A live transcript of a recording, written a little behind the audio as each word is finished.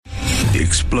The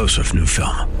explosive new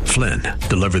film, Flynn,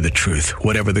 deliver the truth,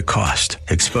 whatever the cost,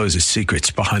 exposes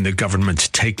secrets behind the government's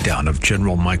takedown of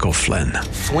General Michael Flynn.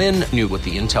 Flynn knew what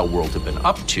the intel world had been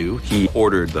up to. He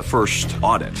ordered the first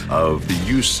audit of the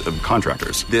use of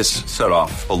contractors. This set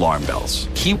off alarm bells.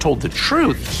 He told the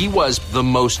truth. He was the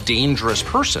most dangerous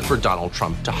person for Donald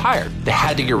Trump to hire. They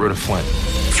had to get rid of Flynn.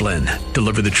 Flynn,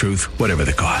 deliver the truth, whatever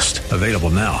the cost. Available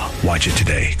now. Watch it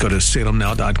today. Go to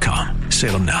salemnow.com.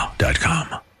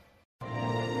 salemnow.com.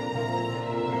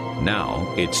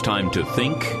 Now it's time to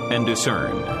think and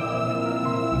discern.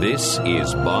 This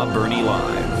is Bob Burney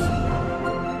Live.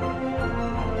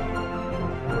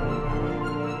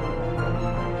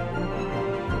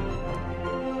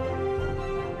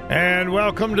 And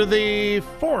welcome to the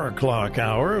 4 o'clock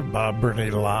hour of Bob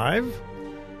Burney Live.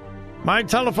 My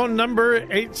telephone number,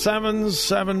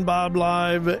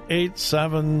 877-BOB-LIVE,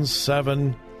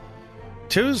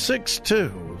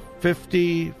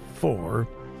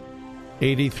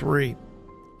 877-262-5483.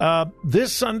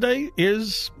 This Sunday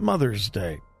is Mother's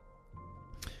Day.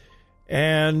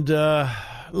 And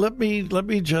let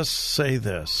me just say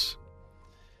this.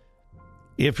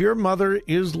 If your mother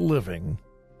is living,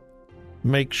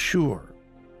 make sure,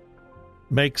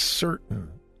 make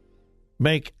certain,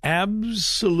 make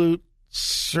absolute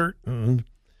certain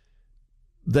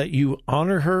that you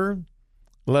honor her,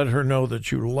 let her know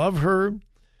that you love her,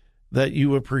 that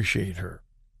you appreciate her.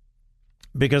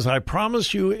 Because I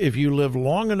promise you, if you live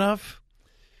long enough,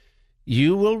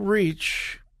 you will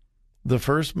reach the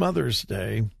first Mother's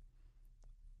Day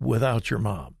without your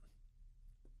mom.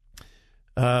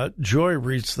 Joy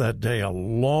reached that day a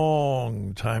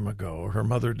long time ago. Her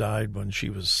mother died when she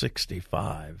was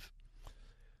 65.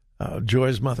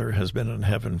 Joy's mother has been in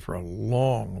heaven for a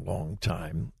long, long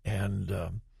time.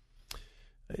 And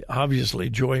obviously,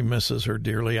 Joy misses her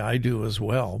dearly. I do as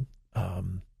well.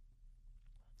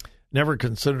 Never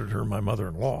considered her my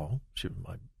mother-in-law. She was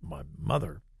my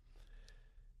mother.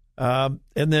 And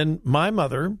then my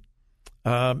mother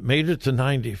made it to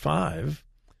 95,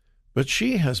 but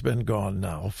she has been gone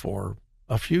now for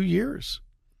a few years.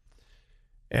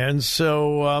 And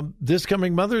so this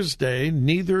coming Mother's Day,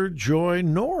 neither Joy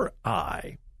nor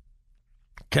I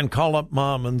can call up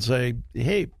Mom and say,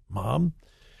 hey, Mom,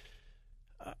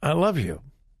 I love you.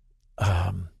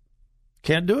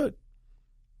 Can't do it.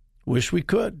 Wish we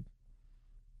could.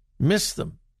 Miss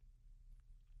them.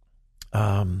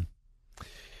 So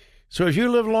if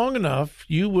you live long enough,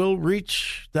 you will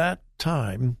reach that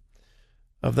time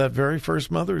of that very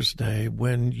first Mother's Day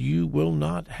when you will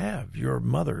not have your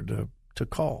mother to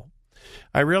call.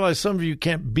 I realize some of you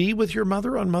can't be with your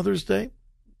mother on Mother's Day.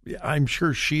 I'm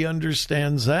sure she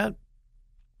understands that.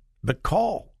 But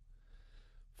call.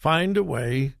 Find a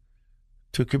way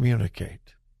to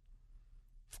communicate.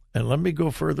 And let me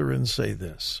go further and say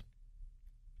this.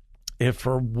 If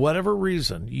for whatever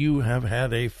reason you have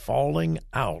had a falling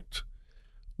out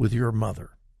with your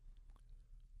mother,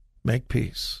 make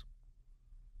peace.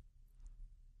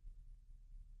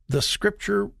 The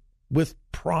scripture with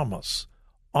promise,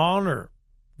 honor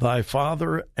thy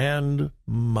father and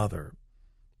mother.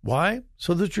 Why?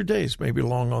 So that your days may be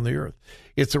long on the earth.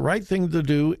 It's the right thing to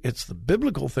do. It's the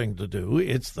biblical thing to do.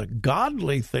 It's the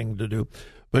godly thing to do.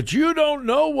 But you don't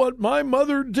know what my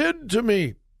mother did to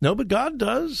me. No, but God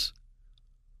does.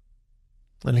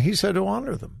 And he said to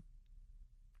honor them.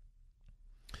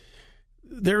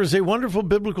 There is a wonderful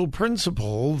biblical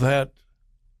principle that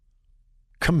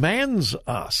commands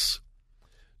us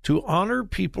to honor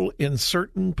people in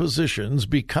certain positions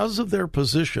because of their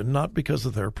position, not because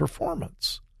of their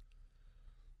performance.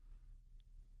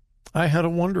 I had a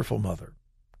wonderful mother,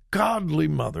 godly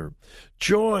mother.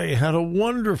 Joy had a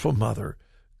wonderful mother,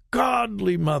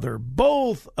 godly mother.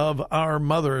 Both of our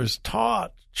mothers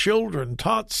taught children,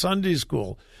 taught Sunday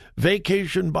school,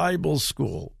 vacation Bible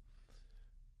school.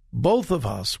 Both of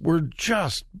us were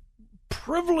just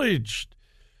privileged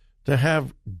to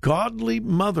have godly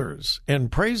mothers, and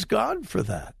praise God for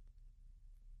that.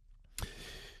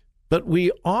 But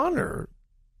we honor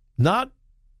not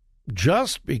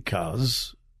just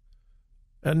because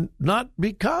and not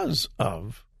because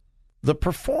of the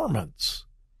performance.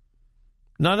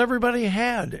 Not everybody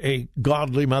had a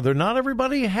godly mother. Not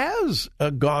everybody has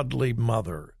a godly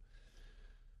mother.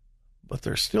 But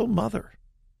they're still mother.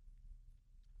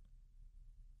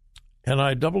 And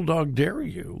I double dog dare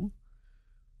you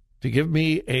to give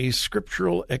me a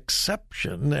scriptural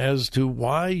exception as to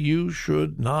why you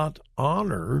should not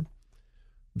honor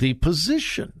the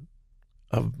position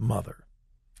of mother.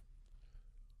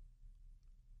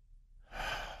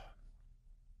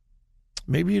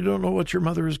 Maybe you don't know what your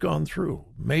mother has gone through.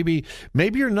 Maybe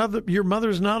your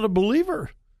mother's not a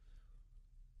believer.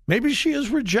 maybe she has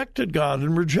rejected God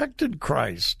and rejected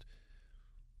Christ,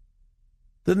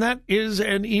 then that is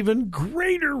an even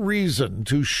greater reason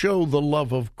to show the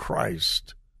love of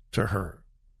Christ to her.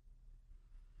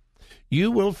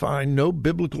 You will find no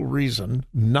biblical reason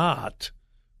not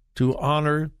to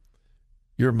honor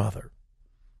your mother.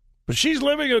 But she's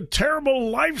living a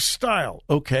terrible lifestyle.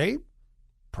 Okay,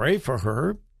 pray for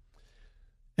her.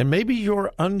 And maybe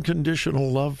your unconditional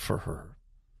love for her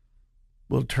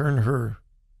will turn her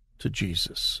to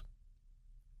Jesus.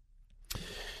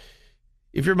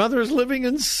 If your mother is living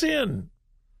in sin,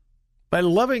 by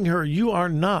loving her, you are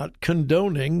not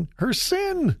condoning her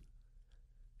sin.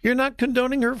 You're not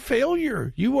condoning her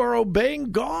failure. You are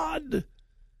obeying God.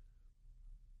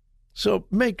 So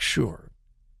make sure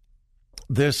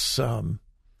this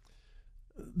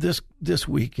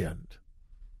weekend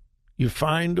you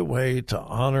find a way to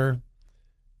honor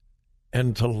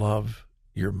and to love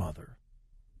your mother.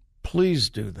 Please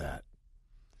do that.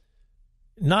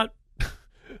 Not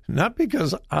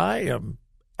because I am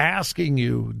asking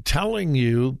you, telling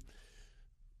you,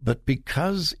 but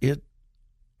because it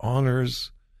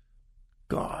honors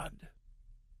God.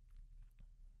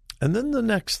 And then the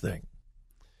next thing,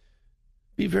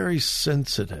 be very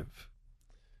sensitive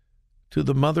to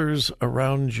the mothers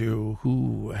around you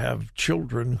who have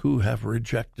children who have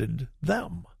rejected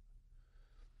them.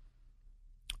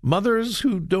 Mothers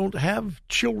who don't have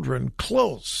children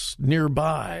close,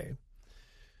 nearby.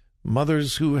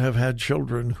 Mothers who have had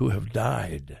children who have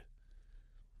died.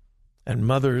 And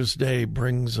Mother's Day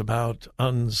brings about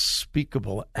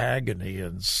unspeakable agony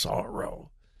and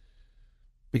sorrow.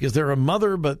 Because they're a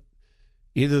mother, but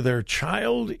either their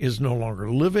child is no longer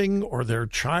living or their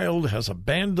child has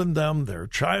abandoned them, their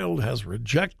child has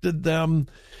rejected them,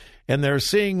 and they're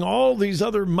seeing all these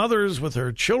other mothers with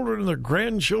their children and their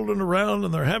grandchildren around,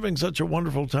 and they're having such a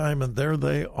wonderful time, and there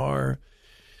they are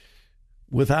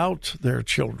without their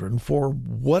children for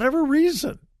whatever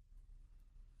reason.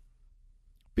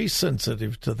 Be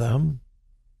sensitive to them.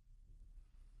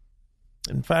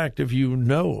 In fact, if you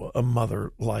know a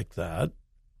mother like that,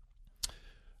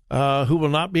 who will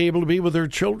not be able to be with their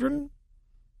children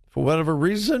for whatever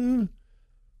reason,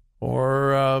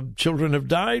 or children have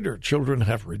died, or children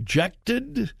have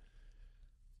rejected.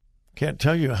 Can't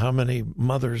tell you how many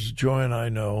mothers, Joy and I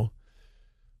know,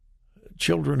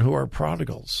 children who are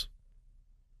prodigals,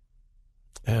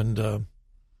 and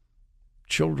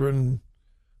children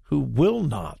who will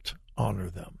not honor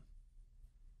them.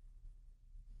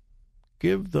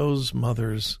 Give those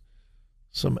mothers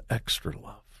some extra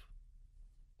love.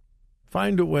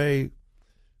 Find a way.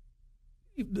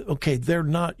 Okay, they're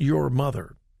not your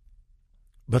mother,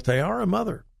 but they are a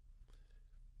mother.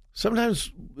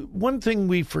 Sometimes one thing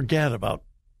we forget about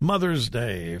Mother's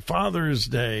Day, Father's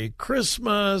Day,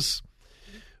 Christmas,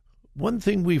 one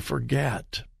thing we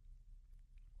forget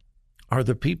are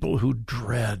the people who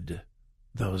dread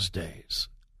those days.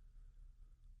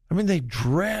 I mean, they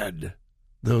dread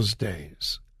those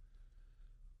days.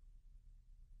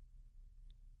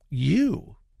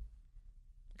 You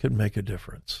can make a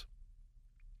difference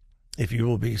if you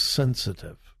will be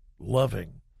sensitive,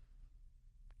 loving,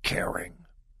 caring.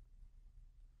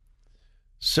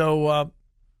 So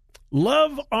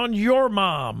love on your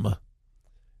mom.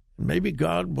 Maybe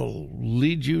God will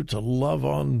lead you to love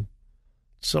on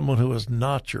someone who is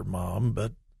not your mom,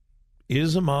 but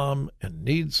is a mom and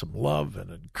needs some love and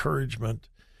encouragement.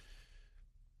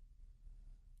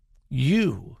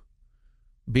 You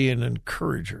be an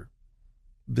encourager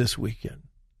this weekend.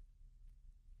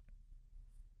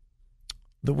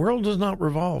 The world does not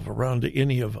revolve around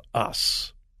any of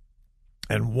us.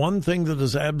 And one thing that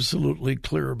is absolutely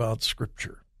clear about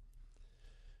Scripture,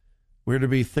 we're to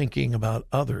be thinking about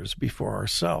others before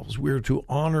ourselves. We're to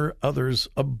honor others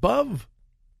above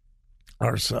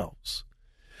ourselves.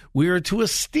 We are to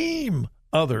esteem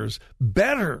others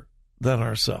better than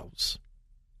ourselves.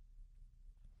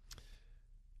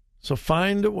 So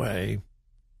find a way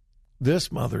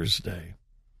this Mother's Day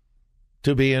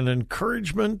to be an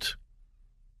encouragement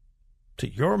to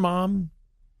your mom,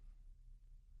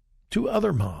 to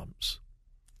other moms,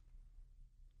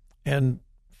 and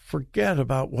forget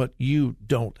about what you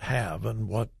don't have and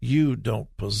what you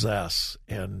don't possess,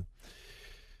 and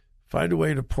find a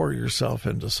way to pour yourself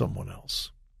into someone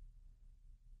else.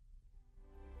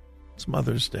 It's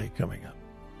Mother's Day coming up.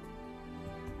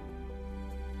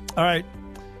 All right,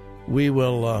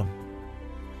 we'll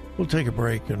take a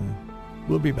break and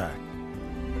we'll be back.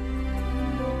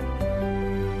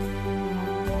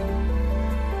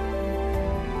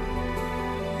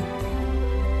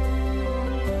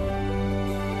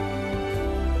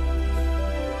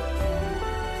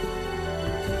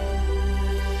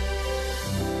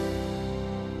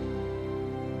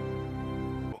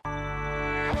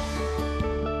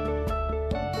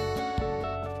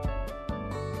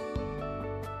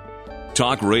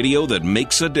 Talk radio that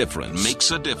makes a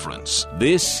difference.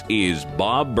 This is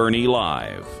Bob Burney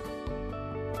Live.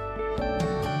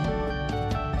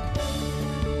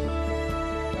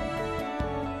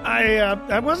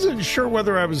 I wasn't sure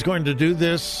whether I was going to do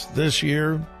this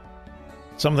year,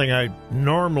 something I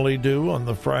normally do on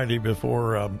the Friday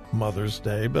before Mother's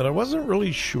Day, but I wasn't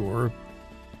really sure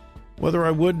whether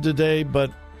I would today, but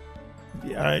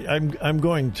I'm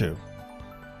going to.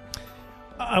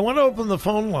 I want to open the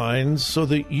phone lines so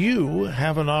that you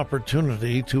have an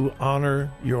opportunity to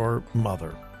honor your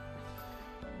mother.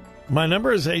 My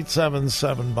number is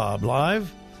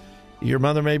 877-BOB-LIVE. Your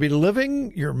mother may be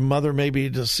living. Your mother may be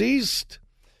deceased.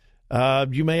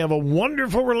 You may have a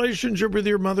wonderful relationship with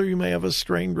your mother. You may have a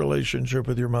strained relationship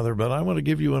with your mother. But I want to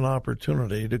give you an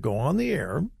opportunity to go on the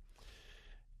air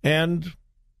and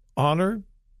honor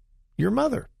your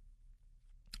mother.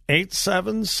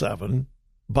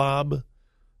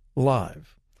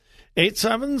 877-BOB-LIVE.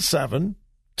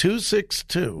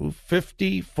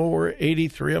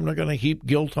 877-262-5483. I'm not going to heap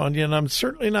guilt on you, and I'm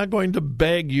certainly not going to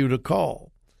beg you to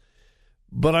call.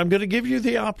 But I'm going to give you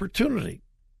the opportunity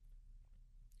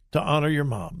to honor your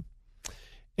mom.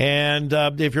 And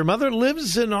if your mother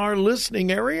lives in our listening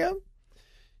area,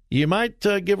 you might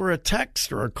give her a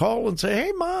text or a call and say,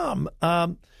 hey, Mom,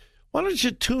 why don't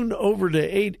you tune over to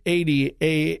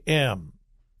 880 AM?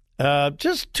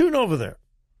 Just tune over there.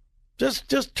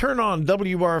 Just turn on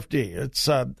WRFD. It's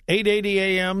 880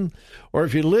 AM, or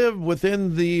if you live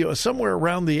within somewhere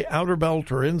around the Outer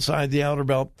Belt or inside the Outer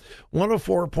Belt,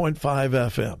 104.5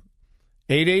 FM.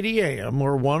 880 AM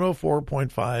or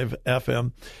 104.5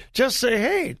 FM. Just say,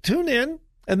 hey, tune in,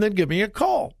 and then give me a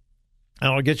call.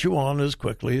 And I'll get you on as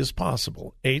quickly as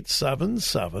possible.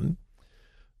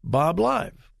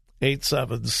 877-BOB-LIVE.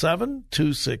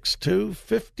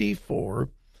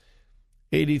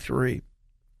 877-262-5483.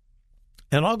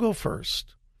 And I'll go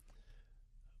first.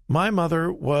 My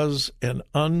mother was an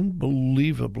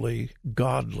unbelievably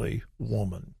godly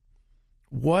woman.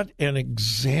 What an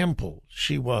example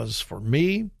she was for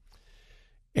me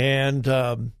and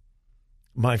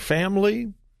my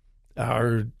family,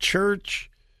 our church.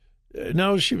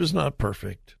 No, she was not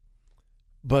perfect,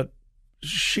 but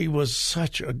she was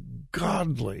such a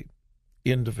godly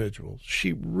individual.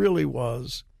 She really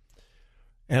was.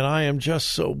 And I am just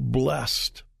so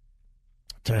blessed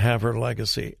to have her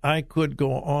legacy. I could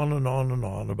go on and on and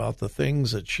on about the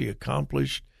things that she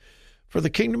accomplished for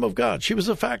the kingdom of God. She was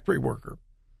a factory worker.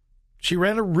 She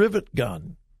ran a rivet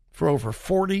gun for over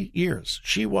 40 years.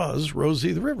 She was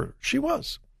Rosie the Riveter. She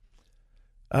was.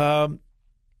 And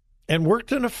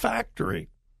worked in a factory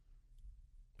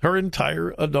her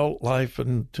entire adult life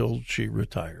until she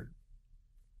retired.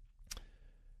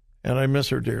 And I miss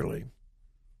her dearly.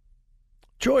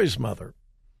 Joy's mother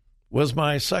was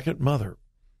my second mother.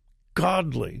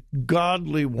 Godly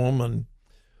woman.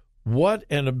 What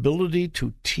an ability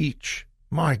to teach.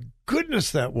 My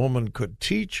goodness, that woman could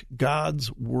teach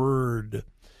God's word.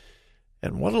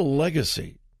 And what a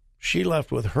legacy she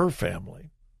left with her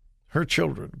family, her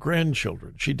children,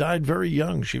 grandchildren. She died very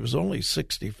young. She was only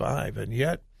 65, and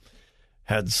yet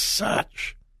had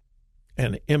such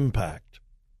an impact.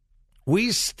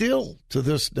 We still, to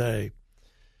this day,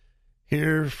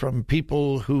 hear from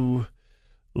people who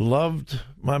loved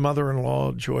my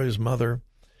mother-in-law, Joy's mother,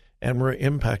 and were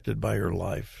impacted by her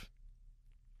life.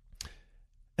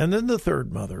 And then the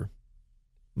third mother,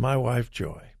 my wife,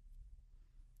 Joy.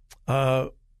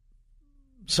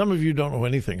 Some of you don't know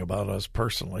anything about us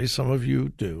personally. Some of you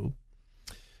do.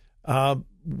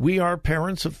 We are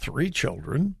parents of 3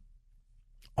 children,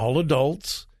 all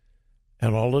adults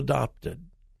and all adopted.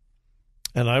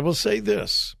 And I will say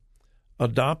this,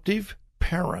 adoptive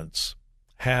parents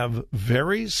have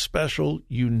very special,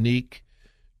 unique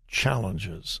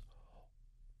challenges,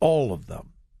 all of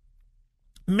them.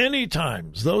 Many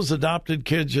times, those adopted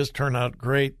kids just turn out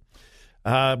great.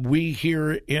 We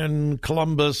here in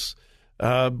Columbus,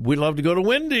 we love to go to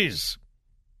Wendy's.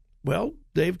 Well,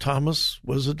 Dave Thomas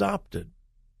was adopted.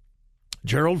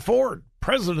 Gerald Ford,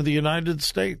 President of the United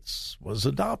States, was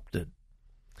adopted.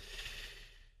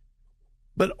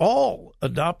 But all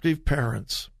adoptive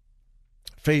parents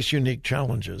face unique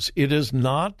challenges. It is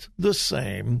not the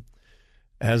same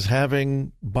as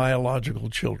having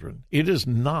biological children. It is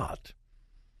not.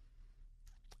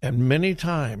 And many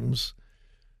times,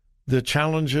 the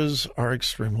challenges are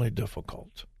extremely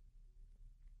difficult.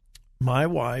 My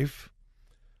wife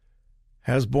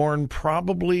has borne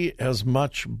probably as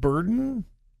much burden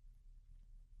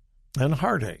and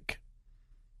heartache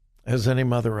as any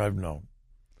mother I've known.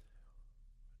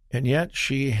 And yet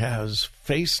she has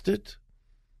faced it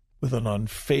with an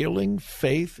unfailing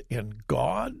faith in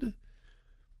God,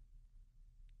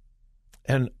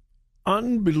 and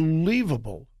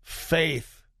unbelievable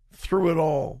faith through it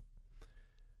all.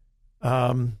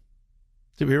 To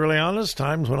be really honest,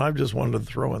 times when I've just wanted to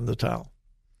throw in the towel.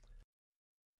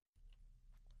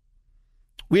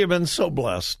 We have been so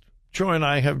blessed. Joy and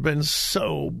I have been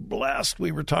so blessed.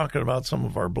 We were talking about some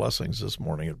of our blessings this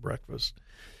morning at breakfast.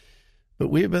 But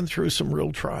we have been through some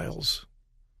real trials,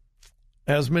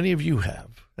 as many of you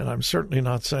have. And I'm certainly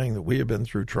not saying that we have been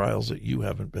through trials that you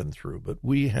haven't been through, but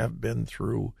we have been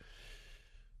through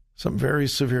some very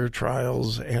severe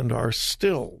trials and are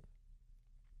still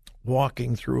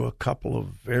walking through a couple of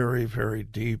very, very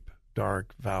deep,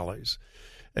 dark valleys.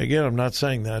 Again, I'm not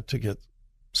saying that to get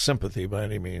sympathy by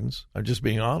any means. I'm just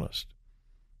being honest.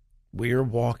 We are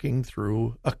walking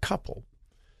through a couple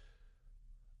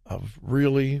of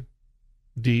really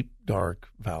deep, dark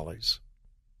valleys.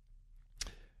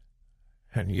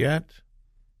 And yet,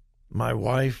 my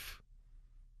wife,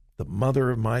 the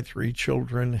mother of my 3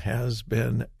 children, has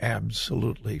been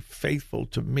absolutely faithful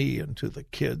to me and to the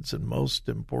kids, and most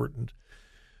important,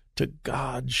 to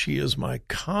God. She is my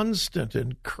constant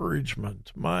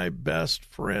encouragement, my best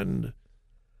friend.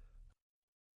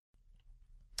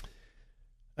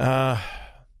 And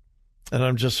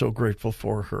I'm just so grateful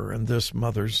for her. And this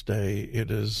Mother's Day,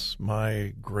 it is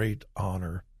my great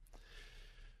honor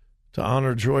to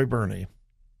honor Joy Burney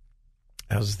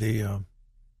as the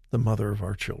mother of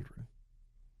our children.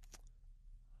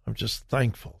 I'm just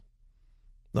thankful.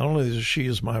 Not only that she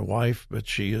is my wife, but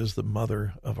she is the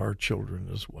mother of our children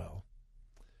as well.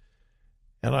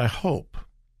 And I hope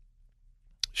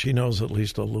she knows at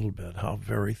least a little bit how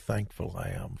very thankful I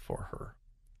am for her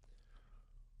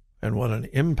and what an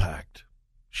impact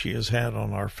she has had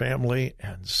on our family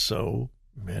and so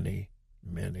many,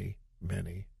 many,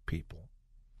 many people.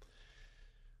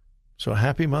 So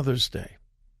happy Mother's Day,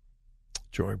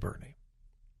 Joy Burney.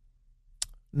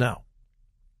 Now,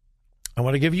 I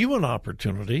want to give you an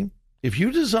opportunity, if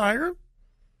you desire,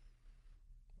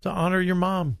 to honor your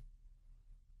mom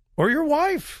or your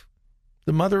wife,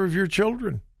 the mother of your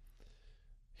children.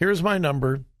 Here's my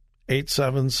number,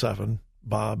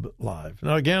 877-BOB-LIVE.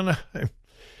 Now, again,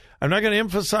 I'm not going to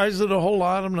emphasize it a whole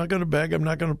lot. I'm not going to beg. I'm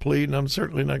not going to plead. And I'm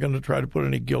certainly not going to try to put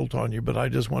any guilt on you. But I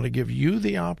just want to give you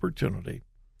the opportunity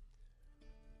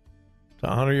to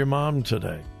honor your mom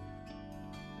today.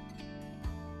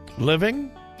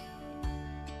 Living,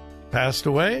 passed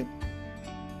away,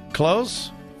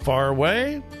 close, far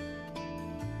away.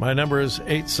 My number is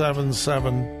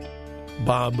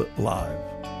 877-BOB-LIVE.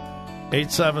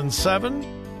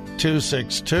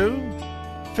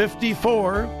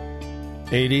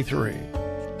 877-262-5483.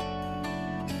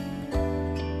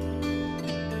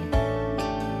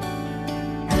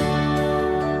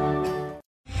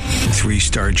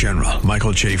 Three-star General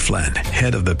Michael J. Flynn,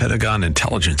 head of the Pentagon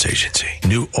Intelligence Agency,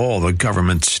 knew all the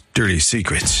government's dirty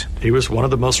secrets. He was one of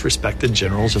the most respected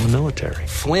generals in the military.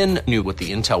 Flynn knew what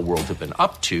the intel world had been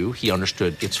up to. He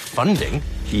understood its funding.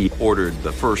 He ordered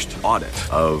the first audit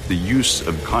of the use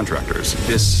of contractors.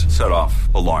 This set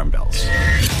off alarm bells.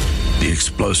 The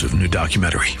explosive new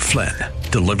documentary, Flynn,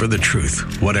 Deliver the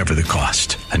Truth, Whatever the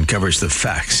Cost, uncovers the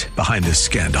facts behind this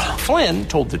scandal. Flynn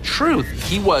told the truth.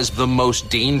 He was the most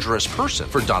dangerous person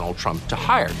for Donald Trump to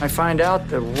hire. I find out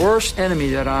the worst enemy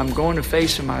that I'm going to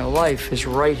face in my life is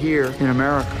right here in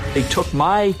America. They took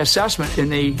my assessment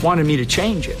and they wanted me to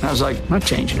change it. And I was like, I'm not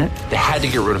changing it. They had to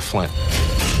get rid of Flynn.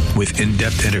 With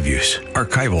in-depth interviews,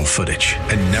 archival footage,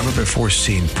 and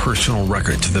never-before-seen personal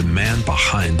records of the man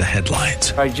behind the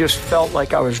headlines. I just felt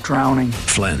like I was drowning.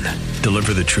 Flynn,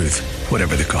 Deliver the Truth,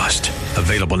 Whatever the Cost.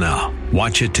 Available now.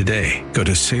 Watch it today. Go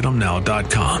to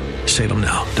salemnow.com.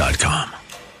 salemnow.com.